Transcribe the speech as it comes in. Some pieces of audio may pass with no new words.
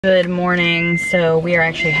Good morning. So we are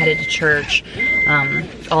actually headed to church.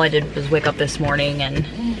 All I did was wake up this morning and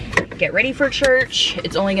get ready for church.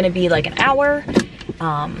 It's only gonna be like an hour.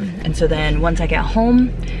 And so then once I get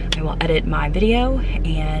home, I will edit my video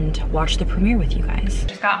and watch the premiere with you guys.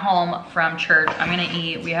 Just got home from church. I'm gonna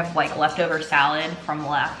eat, we have like leftover salad from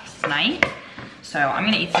last night. So I'm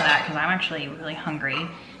gonna eat some of that because I'm actually really hungry.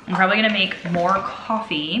 I'm probably gonna make more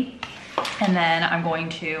coffee and then I'm going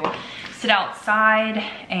to sit outside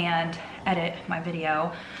and edit my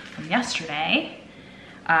video from yesterday.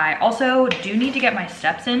 I also do need to get my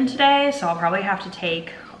steps in today, so I'll probably have to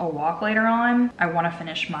take a walk later on. I want to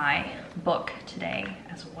finish my book today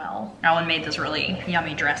as well. Alan made this really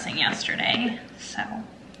yummy dressing yesterday, so I'm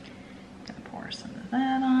gonna pour some of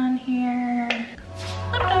that on here.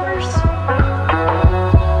 Leftovers.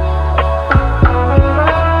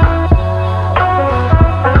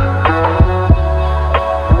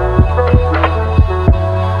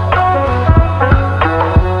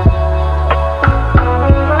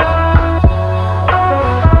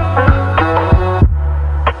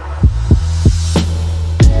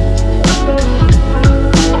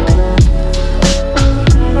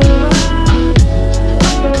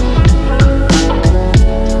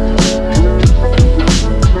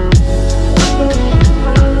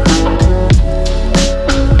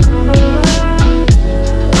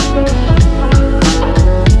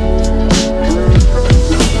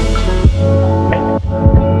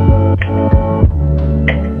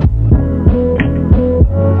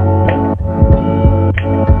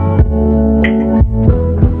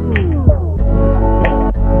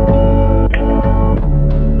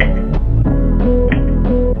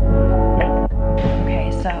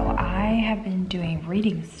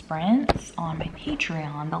 Reading sprints on my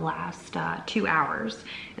Patreon the last 2 hours.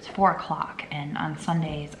 It's 4 o'clock, and on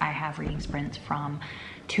Sundays I have reading sprints from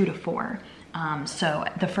 2 to 4. So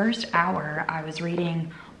the first hour I was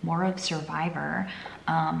reading more of Survivor,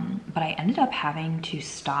 but I ended up having to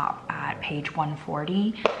stop at page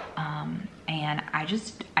 140, and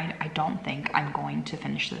I don't think I'm going to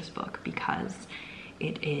finish this book because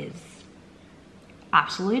it is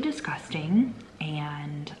absolutely disgusting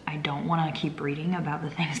and I don't want to keep reading about the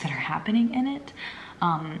things that are happening in it.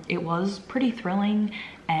 It was pretty thrilling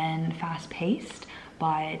and fast-paced,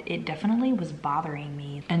 but it definitely was bothering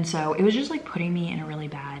me, and so it was just like putting me in a really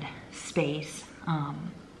bad space.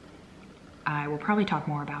 I will probably talk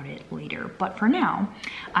more about it later, but for now,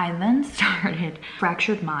 I then started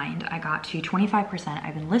Fractured Mind. I got to 25%.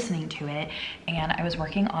 I've been listening to it, and I was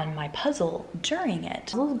working on my puzzle during it.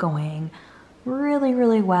 The puzzle is going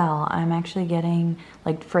really well. I'm actually getting,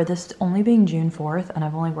 like, for this only being June 4th, and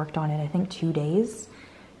I've only worked on it I think 2 days,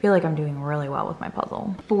 I feel like I'm doing really well with my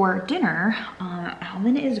puzzle. For dinner,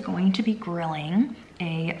 Alvin is going to be grilling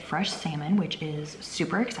a fresh salmon, which is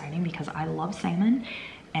super exciting because I love salmon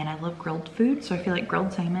and I love grilled food, so I feel like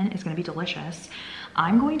grilled salmon is going to be delicious.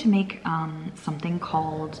 I'm going to make something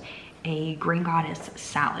called a green goddess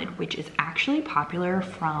salad, which is actually popular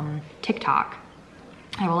from TikTok.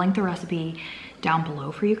 I will link the recipe down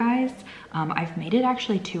below for you guys. I've made it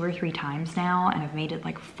actually 2 or 3 times now, and I've made it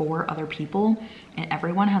like for other people, and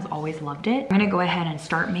everyone has always loved it. I'm gonna go ahead and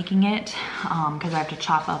start making it because I have to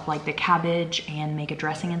chop up like the cabbage and make a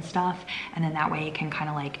dressing and stuff, and then that way it can kind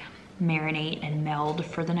of like marinate and meld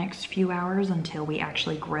for the next few hours until we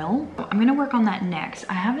actually grill. I'm gonna work on that next.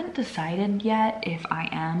 I haven't decided yet if I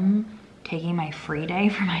am taking my free day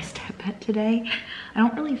for my stepdad today. I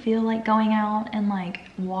don't really feel like going out and like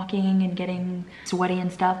walking and getting sweaty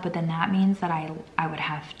and stuff, but then that means that I would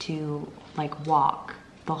have to like walk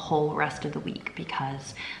the whole rest of the week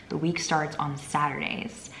because the week starts on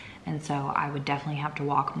Saturdays. And so I would definitely have to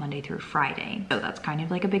walk Monday through Friday. So that's kind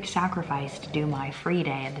of like a big sacrifice to do my free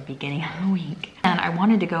day at the beginning of the week. And I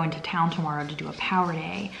wanted to go into town tomorrow to do a power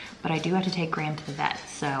day, but I do have to take Graham to the vet.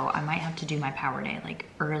 So I might have to do my power day like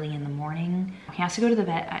early in the morning. He has to go to the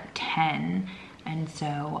vet at 10. And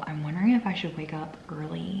so I'm wondering if I should wake up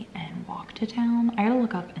early and walk to town. I gotta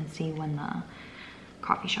look up and see when the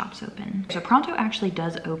coffee shop's open. So Pronto actually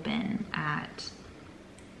does open at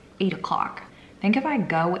 8 o'clock. I think if I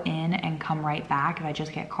go in and come right back, if I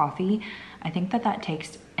just get coffee, I think that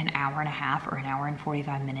takes an hour and a half or an hour and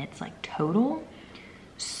 45 minutes like total.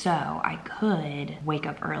 So I could wake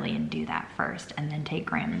up early and do that first and then take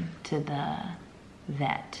Graham to the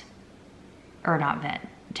vet, or not vet,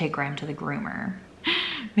 take Graham to the groomer.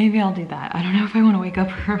 Maybe I'll do that. I don't know if I want to wake up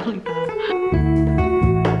early though.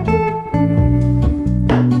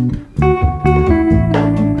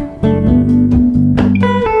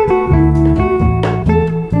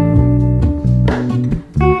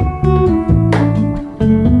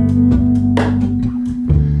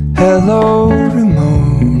 Hello,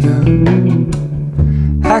 Ramona.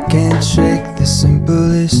 I can't shake the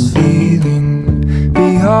simplest feeling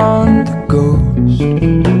beyond the ghost.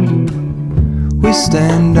 We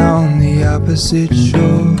stand on the opposite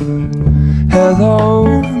shore. Hello,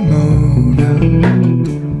 Ramona.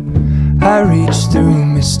 I reach through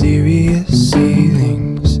mysterious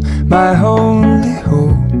ceilings, my only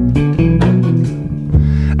hope.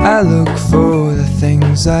 I look for the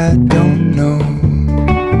things I don't know.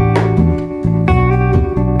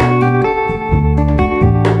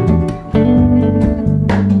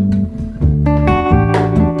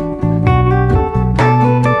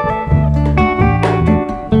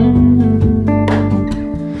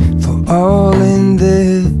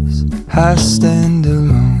 I stand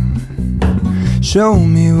alone. Show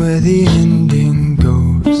me where the ending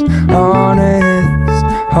goes. Honest,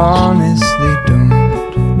 honestly don't.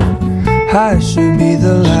 I should be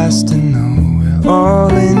the last to know. We're all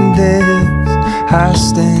in this. I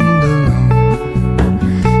stand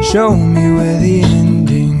alone. Show me where the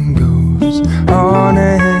ending goes.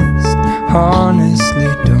 Honest, honestly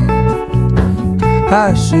don't.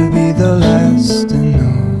 I should be the last to know.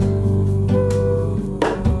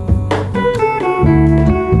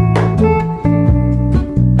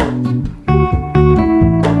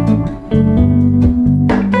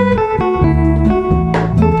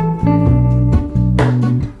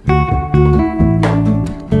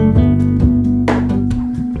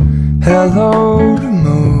 Hello,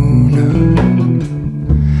 Ramona.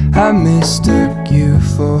 I mistook you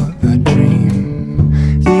for a dream.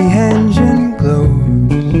 The engine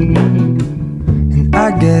glows, and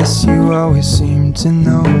I guess you always seem to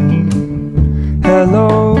know.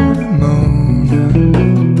 Hello, Ramona.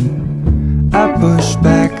 I push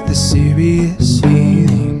back the serious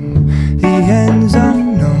feeling. The end's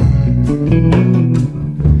unknown.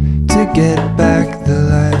 To get back the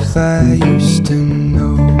life I used to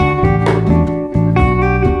know.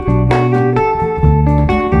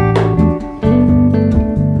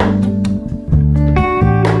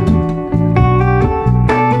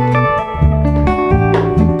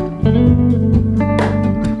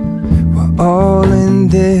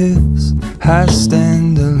 I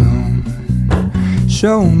stand alone.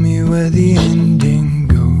 Show me where the ending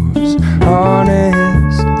goes.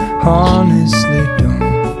 Honest, honestly don't.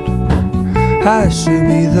 I should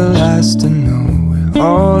be the last to know. We're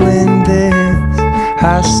all in this.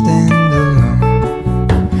 I stand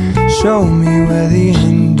alone. Show me where the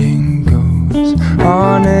ending goes.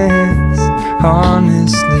 Honest,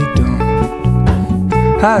 honestly don't.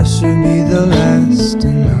 I should be the last to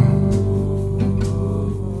know.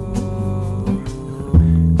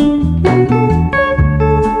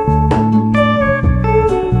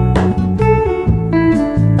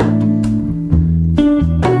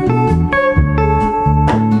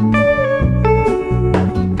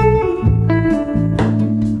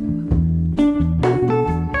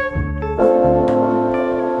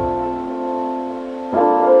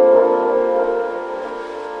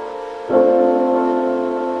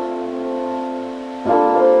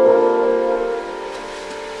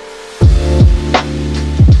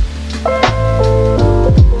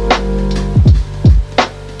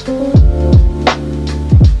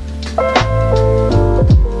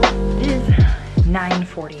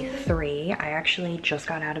 Actually just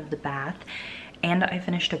got out of the bath and I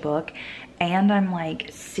finished a book and I'm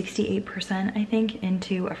like 68% I think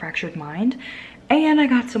into A Fractured Mind, and I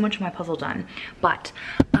got so much of my puzzle done. But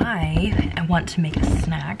I want to make a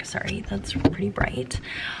snack. Sorry, that's pretty bright.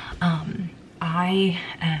 I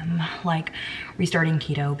am like restarting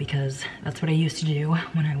keto because that's what I used to do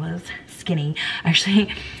when I was skinny.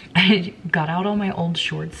 Actually, I got out all my old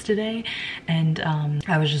shorts today and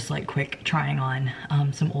I was just like quick trying on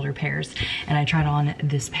some older pairs, and I tried on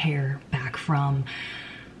this pair back from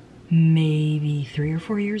maybe 3 or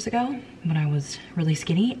 4 years ago when I was really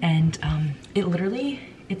skinny, and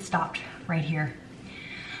it stopped right here.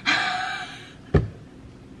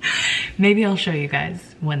 Maybe I'll show you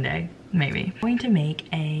guys one day. Maybe. I'm going to make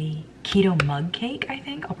a keto mug cake, I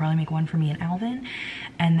think. I'll probably make one for me and Alvin.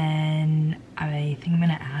 And then I think I'm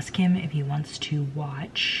gonna ask him if he wants to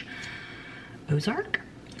watch Ozark,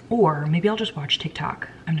 or maybe I'll just watch TikTok.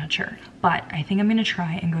 I'm not sure. But I think I'm gonna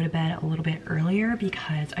try and go to bed a little bit earlier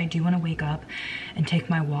because I do wanna wake up and take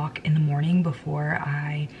my walk in the morning before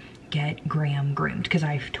I get Graham groomed, because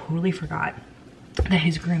I totally forgot that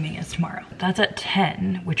his grooming is tomorrow. That's at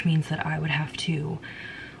 10, which means that I would have to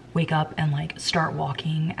wake up and like start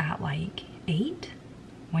walking at like 8.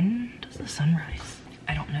 When does the sun rise?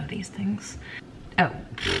 I don't know these things. Oh,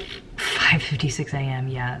 5:56 a.m.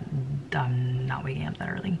 Yeah, I'm not waking up that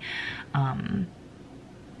early.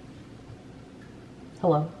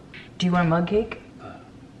 Hello. Do you want a mug cake?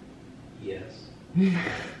 Yes.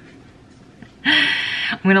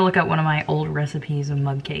 I'm gonna look up one of my old recipes of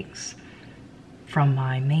mug cakes from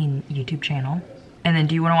my main YouTube channel. And then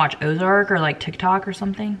do you wanna watch Ozark or like TikTok or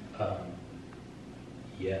something?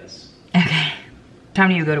 Yes. Okay. What time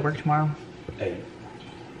do you go to work tomorrow? 8.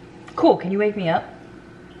 Cool, can you wake me up?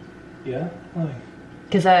 Yeah? Why?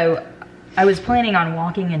 Cause I was planning on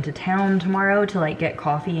walking into town tomorrow to like get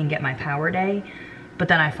coffee and get my power day, but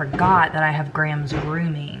then I forgot that I have Graham's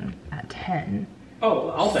grooming at 10. Oh,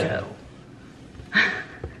 I'll take it.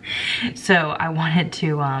 So I wanted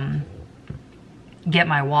to get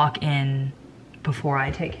my walk in before I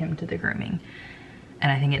take him to the grooming.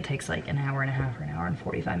 And I think it takes like an hour and a half or an hour and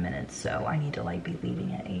 45 minutes. So I need to like be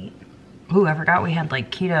leaving at 8. Ooh, I forgot we had like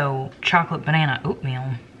keto chocolate banana oatmeal.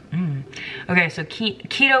 Okay, so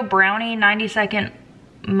keto brownie 90-second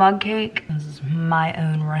mug cake. This is my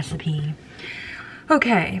own recipe.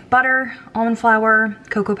 Okay, butter, almond flour,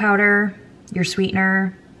 cocoa powder, your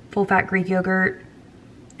sweetener, full fat Greek yogurt,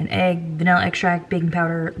 an egg, vanilla extract, baking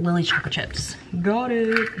powder, Lily's chocolate chips. Got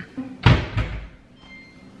it.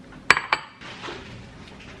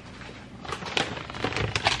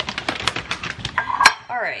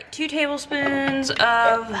 All right, 2 tablespoons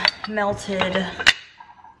of melted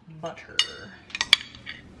butter.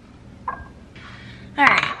 All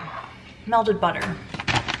right, melted butter.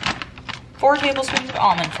 4 tablespoons of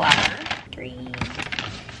almond flour. 3,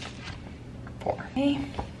 4. Okay.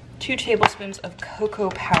 2 tablespoons of cocoa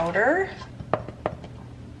powder.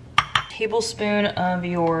 Tablespoon of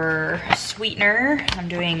your sweetener. I'm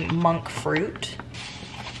doing monk fruit.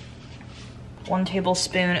 1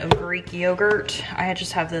 tablespoon of Greek yogurt. I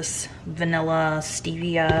just have this vanilla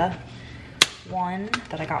stevia one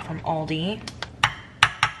that I got from Aldi.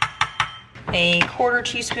 A 1/4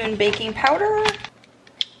 teaspoon baking powder.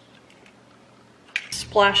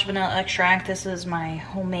 Splash vanilla extract. This is my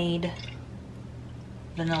homemade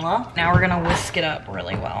vanilla. Now we're gonna whisk it up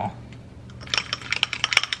really well.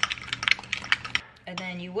 And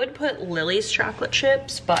then you would put Lily's chocolate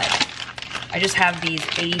chips, but I just have these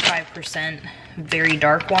 85% very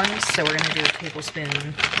dark ones, so we're gonna do a tablespoon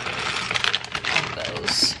of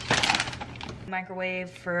those. Microwave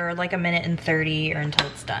for like 1:30 or until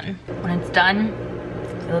it's done. When it's done,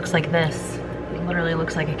 it looks like this. It literally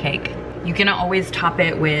looks like a cake. You can always top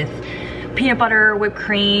it with peanut butter, whipped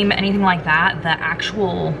cream, anything like that. The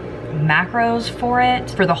actual macros for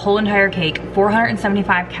it, for the whole entire cake,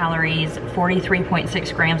 475 calories,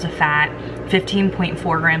 43.6 grams of fat,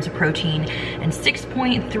 15.4 grams of protein, and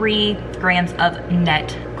 6.3 grams of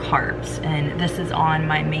net carbs. And this is on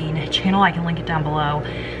my main channel. I can link it down below,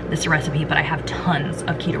 this recipe, but I have tons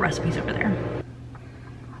of keto recipes over there.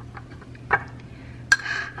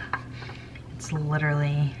 It's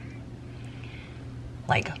literally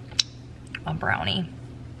like a brownie.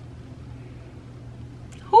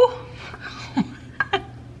 Whew.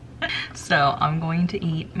 So I'm going to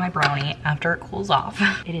eat my brownie after it cools off.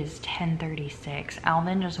 It is 10:36.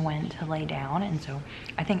 Alvin just went to lay down, and so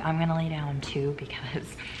I think I'm gonna lay down too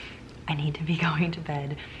because I need to be going to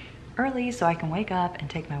bed early so I can wake up and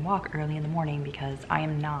take my walk early in the morning, because I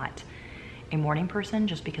am not a morning person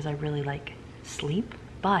just because I really like sleep,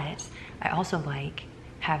 but I also like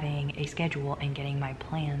having a schedule and getting my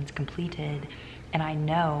plans completed. And I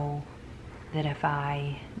know that if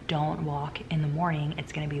I don't walk in the morning,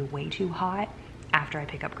 it's gonna be way too hot after I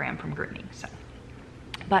pick up Graham from grooming. So,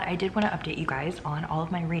 but I did want to update you guys on all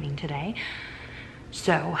of my reading today.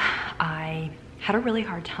 So I had a really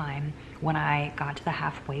hard time when I got to the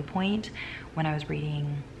halfway point when I was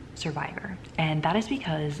reading Survivor. And that is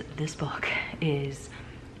because this book is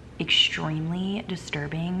extremely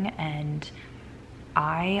disturbing, and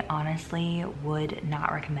I honestly would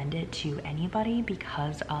not recommend it to anybody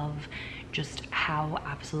because of just how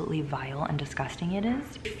absolutely vile and disgusting it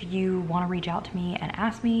is. If you want to reach out to me and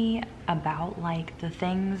ask me about like the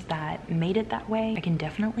things that made it that way, I can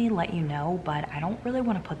definitely let you know, but I don't really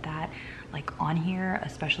want to put that like on here,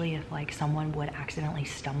 especially if like someone would accidentally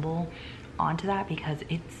stumble onto that, because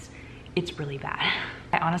it's really bad.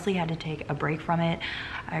 I honestly had to take a break from it.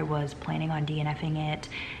 I was planning on DNFing it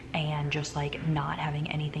and just like not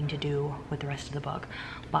having anything to do with the rest of the book.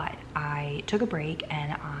 But I took a break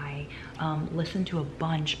and I listened to a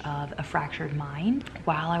bunch of A Fractured Mind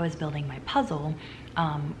while I was building my puzzle,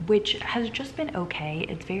 which has just been okay.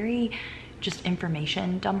 It's very just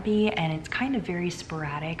information dumpy, and it's kind of very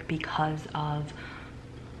sporadic because of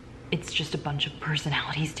it's just a bunch of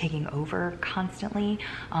personalities taking over constantly.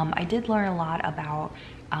 I did learn a lot about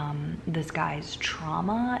this guy's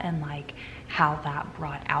trauma and like how that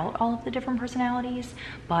brought out all of the different personalities,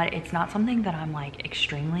 but it's not something that I'm like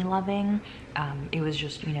extremely loving. It was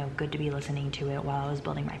just, you know, good to be listening to it while I was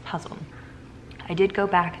building my puzzle. I did go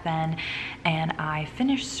back then and I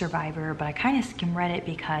finished Survivor, but I kind of skim read it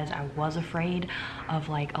because I was afraid of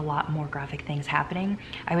like a lot more graphic things happening.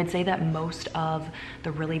 I would say that most of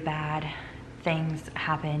the really bad things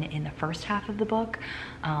happen in the first half of the book,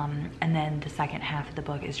 and then the second half of the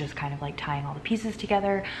book is just kind of like tying all the pieces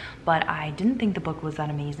together. But I didn't think the book was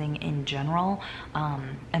that amazing in general,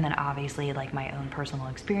 and then obviously like my own personal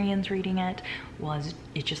experience reading it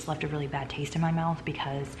just left a really bad taste in my mouth,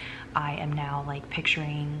 because I am now like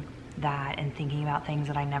picturing that and thinking about things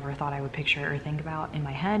that I never thought I would picture or think about in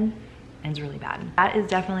my head. And it's really bad. That is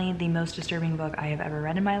definitely the most disturbing book I have ever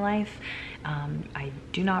read in my life. I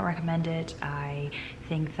do not recommend it. I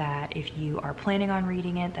think that if you are planning on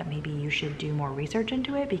reading it, that maybe you should do more research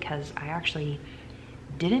into it, because I actually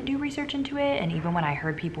didn't do research into it. And even when I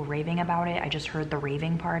heard people raving about it, I just heard the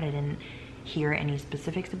raving part. I didn't hear any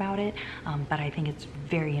specifics about it, but I think it's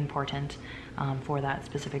very important for that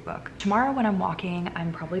specific book. Tomorrow when I'm walking,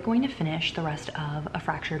 I'm probably going to finish the rest of A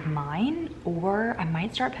Fractured Mind, or I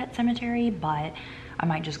might start Pet Sematary, but I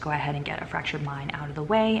might just go ahead and get A Fractured Mind out of the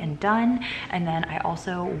way and done. And then I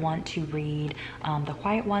also want to read The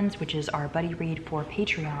Quiet Ones, which is our buddy read for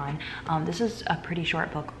Patreon. This is a pretty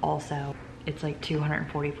short book also. It's like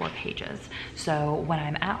 244 pages. So when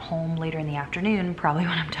I'm at home later in the afternoon, probably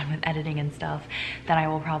when I'm done with editing and stuff, then I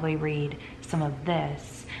will probably read some of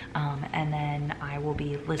this, and then I will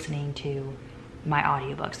be listening to my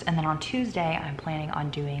audiobooks. And then on Tuesday, I'm planning on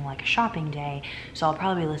doing like a shopping day, so I'll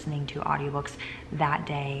probably be listening to audiobooks that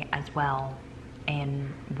day as well.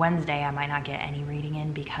 And Wednesday, I might not get any reading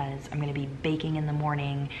in because I'm gonna be baking in the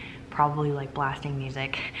morning, probably like blasting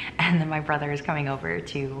music, and then my brother is coming over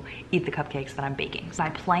to eat the cupcakes that I'm baking. So my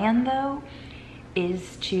plan though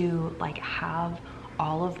is to like have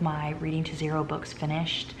all of my Reading to Zero books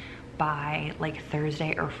finished by like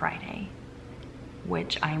Thursday or Friday,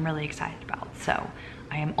 which I'm really excited about. So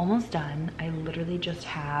I am almost done. I literally just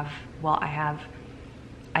have, well, I have,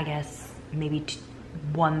 I guess, maybe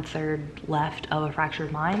 1/3 left of A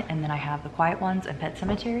Fractured Mind, and then I have The Quiet Ones and Pet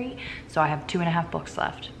Sematary. So I have 2.5 books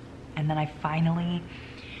left. And then I finally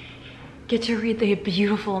get to read the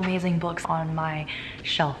beautiful, amazing books on my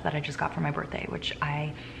shelf that I just got for my birthday, which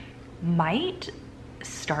I might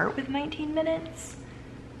start with 19 Minutes.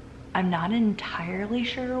 I'm not entirely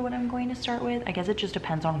sure what I'm going to start with. I guess it just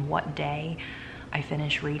depends on what day I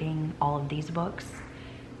finish reading all of these books,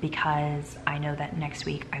 because I know that next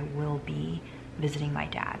week I will be visiting my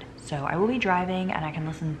dad. So I will be driving and I can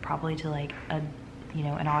listen probably to like a, you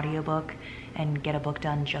know, an audiobook and get a book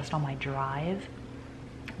done just on my drive.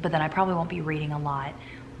 But then I probably won't be reading a lot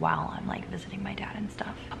while I'm like visiting my dad and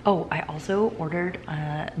stuff. Oh, I also ordered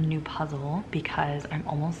a new puzzle because I'm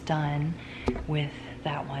almost done with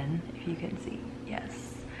that one, if you can see.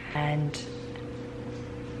 Yes. And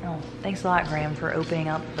oh, thanks a lot, Graham, for opening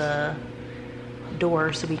up the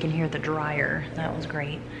door so we can hear the dryer. That was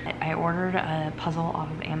great. I ordered a puzzle off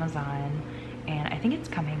of Amazon and I think it's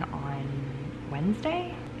coming on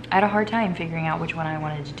Wednesday. I had a hard time figuring out which one I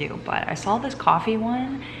wanted to do, but I saw this coffee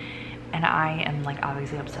one and I am like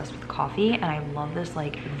obviously obsessed with coffee, and I love this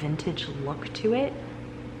like vintage look to it.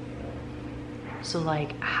 So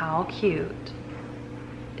like, how cute.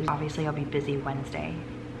 Obviously I'll be busy Wednesday,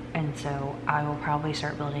 and so I will probably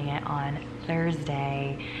start building it on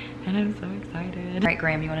Thursday, and I'm so excited. All right,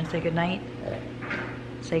 Graham, you want to say goodnight?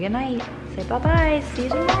 Say goodnight. Say bye-bye. See you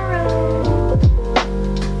tomorrow.